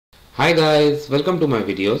Hi guys, welcome to my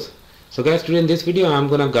videos. So guys, today in this video I am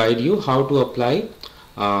gonna guide you how to apply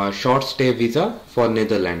short stay visa for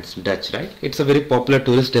Netherlands, Dutch, right? It's a very popular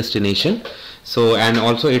tourist destination. So and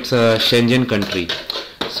also it's a Schengen country.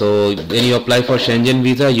 So when you apply for Schengen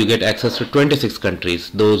visa, you get access to 26 countries,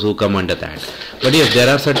 those who come under that. But yes, there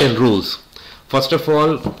are certain rules. First of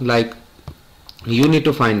all, like you need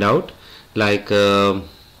to find out like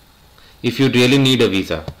if you really need a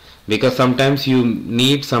visa, because sometimes you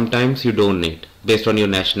need, sometimes you don't need, based on your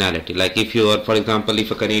nationality. Like if you are, for example,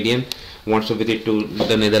 if a Canadian wants to visit to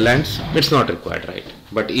the Netherlands, it's not required, right?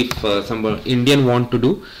 But if some Indian want to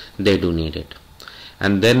do, they do need it.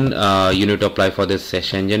 And then you need to apply for this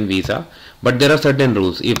Schengen visa. But there are certain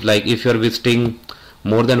rules. If you are visiting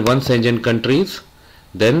more than one Schengen countries,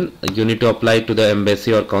 then you need to apply to the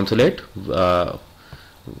embassy or consulate where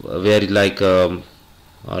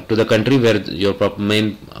to the country where your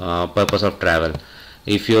main purpose of travel.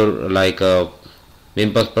 If your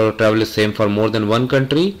main purpose of travel is same for more than one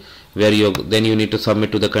country, where then you need to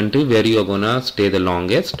submit to the country where you are gonna stay the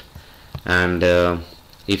longest. And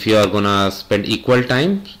if you are gonna spend equal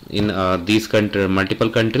time in these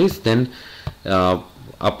multiple countries, then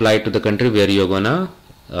apply to the country where you are gonna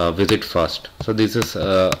visit first. So this is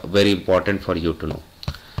very important for you to know.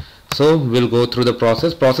 So we'll go through the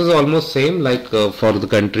process. Process is almost same like for the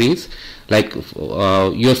countries, like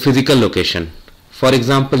your physical location. For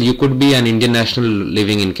example, you could be an Indian national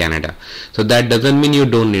living in Canada. So that doesn't mean you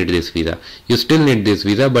don't need this visa. You still need this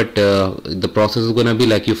visa, but the process is going to be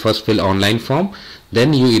like you first fill online form,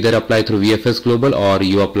 then you either apply through VFS Global or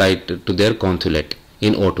you apply to their consulate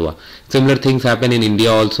in Ottawa. Similar things happen in India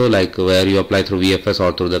also, like where you apply through VFS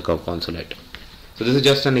or through the consulate. So this is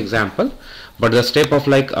just an example, but the step of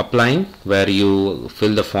like applying where you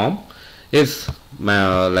fill the form is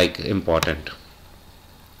like important.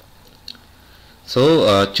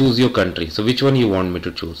 So choose your country. So which one you want me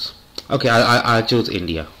to choose? Okay, I'll choose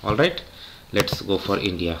India. All right, let's go for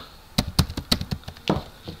India.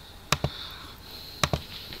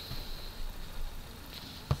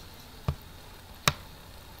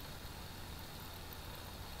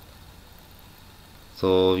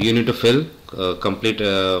 So you need to fill submit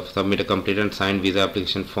a complete and signed visa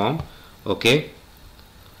application form. Okay,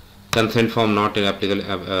 consent form not applicable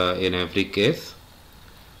in every case.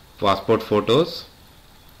 Passport photos,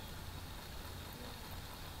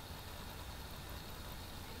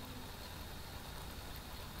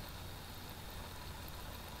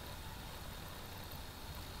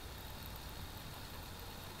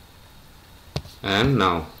 and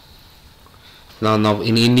now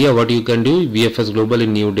in India, what you can do, VFS Global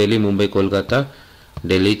in New Delhi, Mumbai, Kolkata,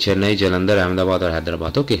 Delhi, Chennai, Jalandhar, Ahmedabad or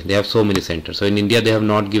Hyderabad. Okay, they have so many centers. So in India they have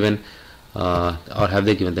not given or have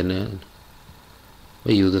they given the name?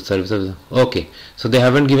 We use the service. Okay, so they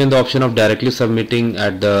haven't given the option of directly submitting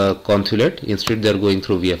at the consulate. Instead they are going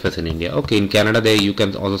through VFS in India. Okay, in Canada you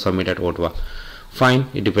can also submit at Ottawa. Fine,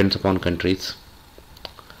 it depends upon countries.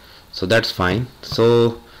 So that's fine.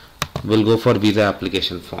 So we'll go for visa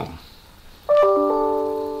application form.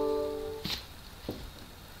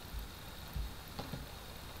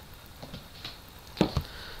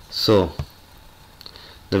 So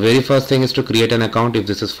the very first thing is to create an account if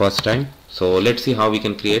this is first time. So let's see how we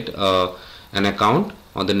can create an account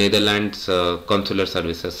on the Netherlands consular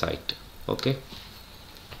services site. Okay,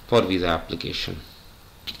 for visa application.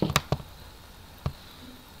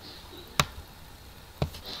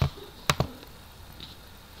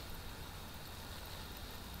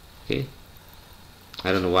 Okay,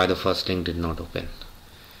 I don't know why the first link did not open.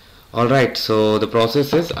 Alright, so the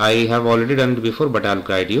process is, I have already done it before, but I'll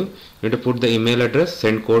guide you. You need to put the email address,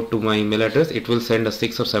 send code to my email address. It will send a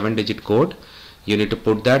 6 or 7 digit code. You need to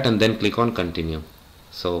put that and then click on continue.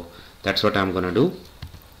 So that's what I'm gonna do.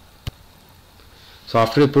 So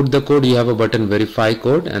after you put the code, you have a button verify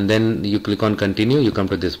code, and then you click on continue. You come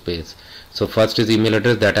to this page. So first is email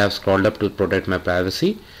address that I have scrolled up to protect my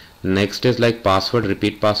privacy. Next is like password,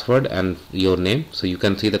 repeat password, and your name. So you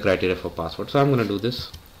can see the criteria for password. So I'm gonna do this.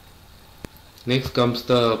 Next comes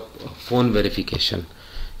the phone verification.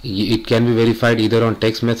 It can be verified either on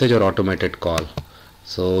text message or automated call.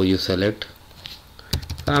 So you select.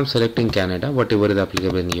 I'm selecting Canada, whatever is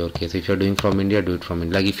applicable in your case. If you're doing from India, do it from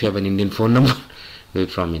India. Like if you have an Indian phone number, do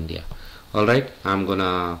it from India. Alright, I'm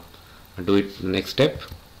gonna do it next step.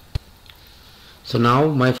 So now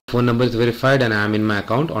my phone number is verified and I'm in my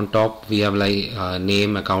account. On top we have like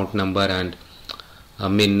name, account number, and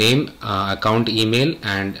name, account email,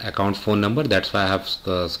 and account phone number. That's why I have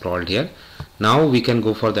scrolled here. Now we can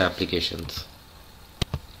go for the applications.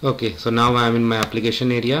 Okay, so now I am in my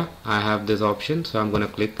application area. I have this option, so I'm gonna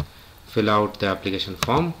click fill out the application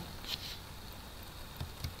form.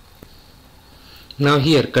 Now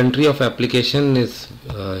here country of application is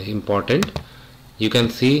important. You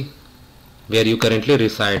can see where you currently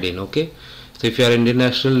reside in. Okay, so if you are Indian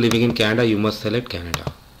national living in Canada, you must select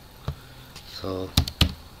Canada. So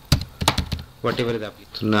whatever is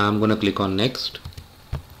application. So now I'm gonna click on next.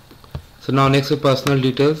 So now next is personal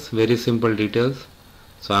details, very simple details.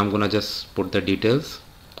 So I'm gonna just put the details,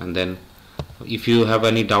 and then if you have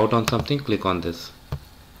any doubt on something, click on this.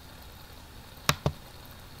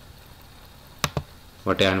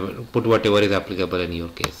 Put whatever is applicable in your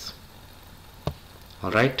case.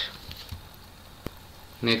 Alright.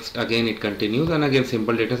 Next again it continues, and again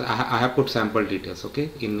simple details. I have put sample details. Okay,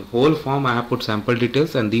 in whole form I have put sample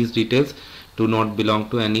details, and these details do not belong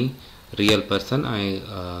to any real person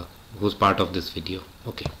who's part of this video.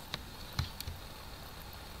 Okay.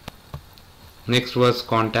 Next was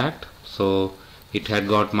contact. So it had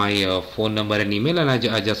got my phone number and email, and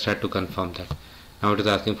I just had to confirm that. Now it is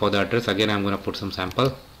asking for the address. Again I'm going to put some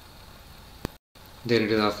sample. Then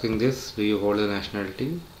it is asking this, do you hold the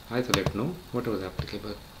nationality? I select no, whatever is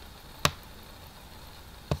applicable.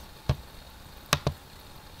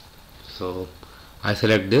 So I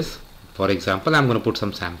select this. For example, I'm going to put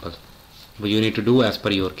some sample, but you need to do as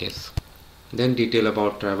per your case. Then detail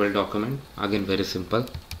about travel document. Again very simple.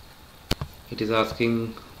 It is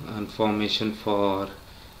asking information for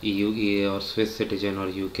EU, EA or Swiss citizen or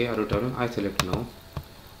UK. I select no,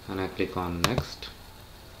 and I click on next.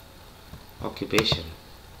 Occupation.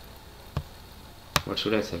 What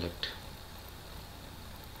should I select?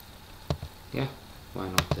 Yeah, why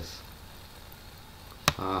not this?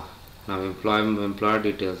 Now employer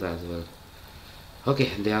details as well. Okay,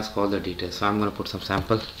 they ask all the details, so I'm gonna put some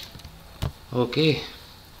sample. Okay,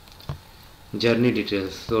 journey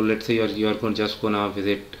details. So let's say you're just gonna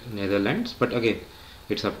visit Netherlands, but again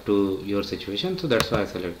it's up to your situation, so that's why I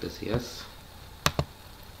select this. Yes.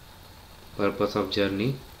 Purpose of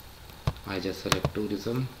journey, I just select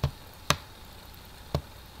tourism.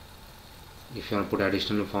 If you want to put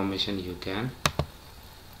additional information, you can.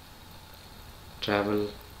 Travel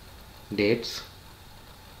dates.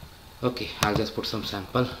 Okay, I'll just put some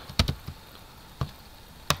sample.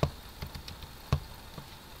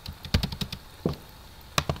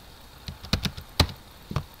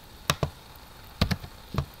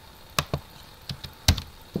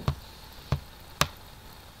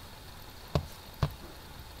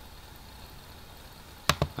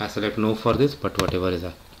 I select no for this, but whatever is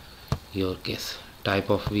your case. Type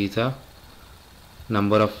of visa,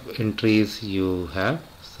 number of entries you have,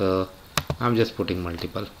 so I'm just putting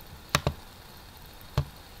multiple.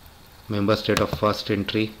 Member state of first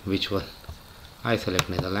entry, which one? I select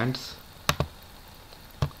Netherlands.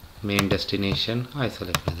 Main destination, I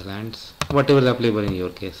select Netherlands. Whatever is applicable in your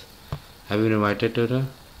case. Have you been invited to the?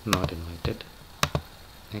 Not invited.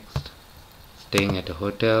 Next. Staying at a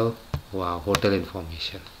hotel. Wow, hotel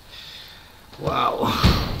information. Wow.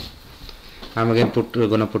 I'm again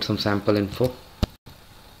gonna put some sample info.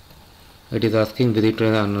 It is asking visit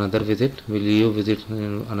to another visit. Will you visit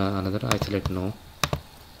another? I select no.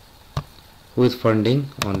 Who is funding?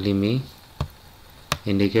 Only me.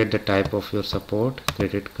 Indicate the type of your support.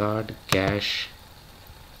 Credit card, cash,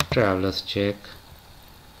 traveler's check,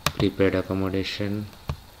 prepaid accommodation,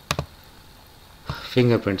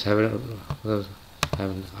 fingerprints.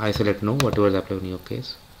 I select no, whatever is applicable in your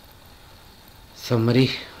case. Summary.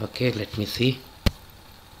 Okay, let me see.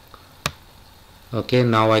 Okay,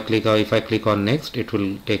 now if I click on next, it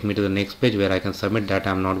will take me to the next page where I can submit. That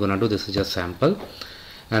I'm not gonna do. This is just sample.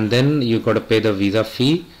 And then you got to pay the visa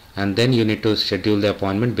fee, and then you need to schedule the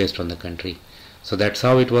appointment based on the country. So that's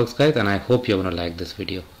how it works, guys, and I hope you're gonna like this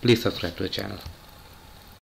video. Please subscribe to the channel.